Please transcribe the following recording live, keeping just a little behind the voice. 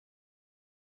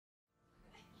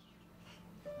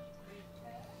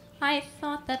I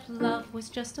thought that love was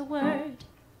just a word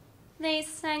they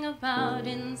sang about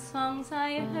in songs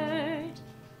I heard.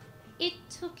 It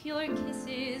took your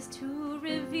kisses to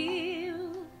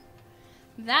reveal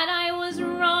that I was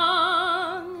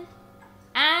wrong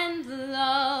and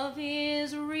love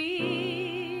is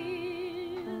real.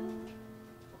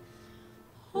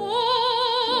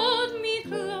 Hold me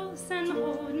close and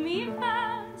hold me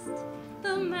fast,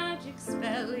 the magic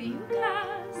spell you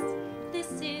cast.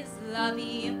 This is la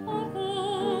vie en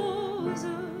rose.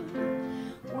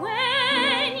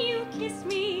 When you kiss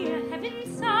me, heaven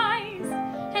sighs,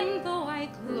 and though I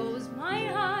close my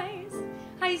eyes,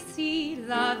 I see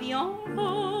la vie en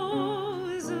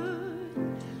rose.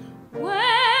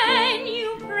 When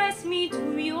you press me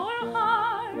to your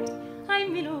heart,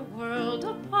 I'm in a world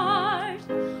apart,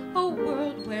 a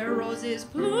world where roses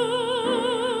bloom.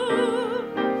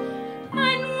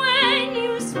 And when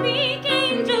you speak,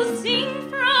 angels sing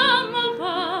from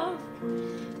above.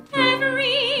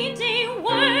 Everyday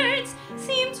words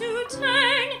seem to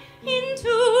turn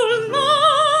into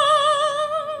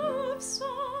love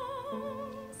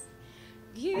songs.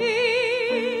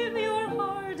 Give your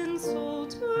heart and soul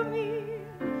to me,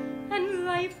 and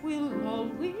life will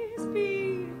always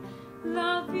be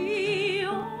la vie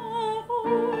en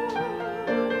rose.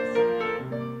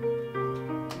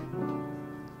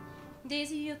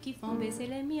 Des yeux qui font baisser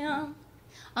les miens,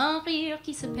 un rire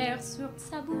qui se perd sur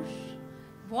sa bouche.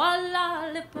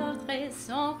 Voilà le portrait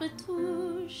sans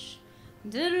retouche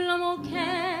de l'homme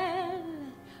auquel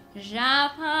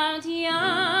j'appartiens.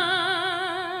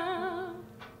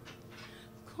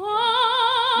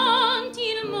 Quand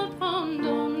il me prend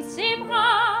dans ses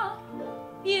bras,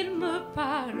 il me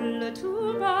parle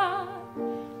tout bas,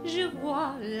 je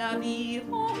vois la vie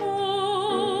en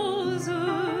rose.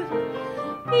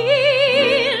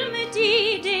 Il me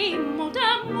dit des mots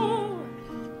d'amour,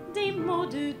 des mots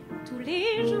de tous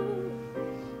les jours,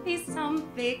 et ça me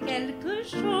fait quelque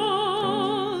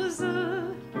chose.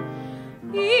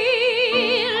 Il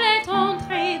est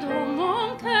entré dans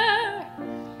mon cœur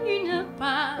une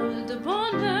part de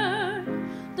bonheur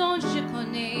dont je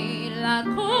connais la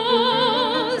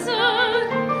cause.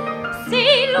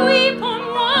 C'est lui pour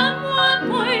moi, moi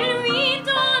pour lui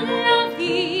dans la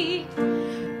vie.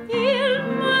 Il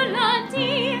me l'a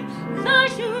dit, l'a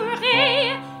juré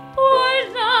pour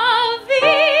la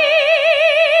vie.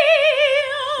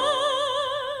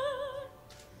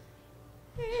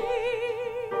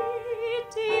 Et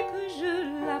dès que je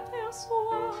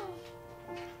l'aperçois,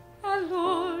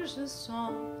 alors je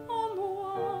sens en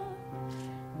moi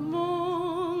mon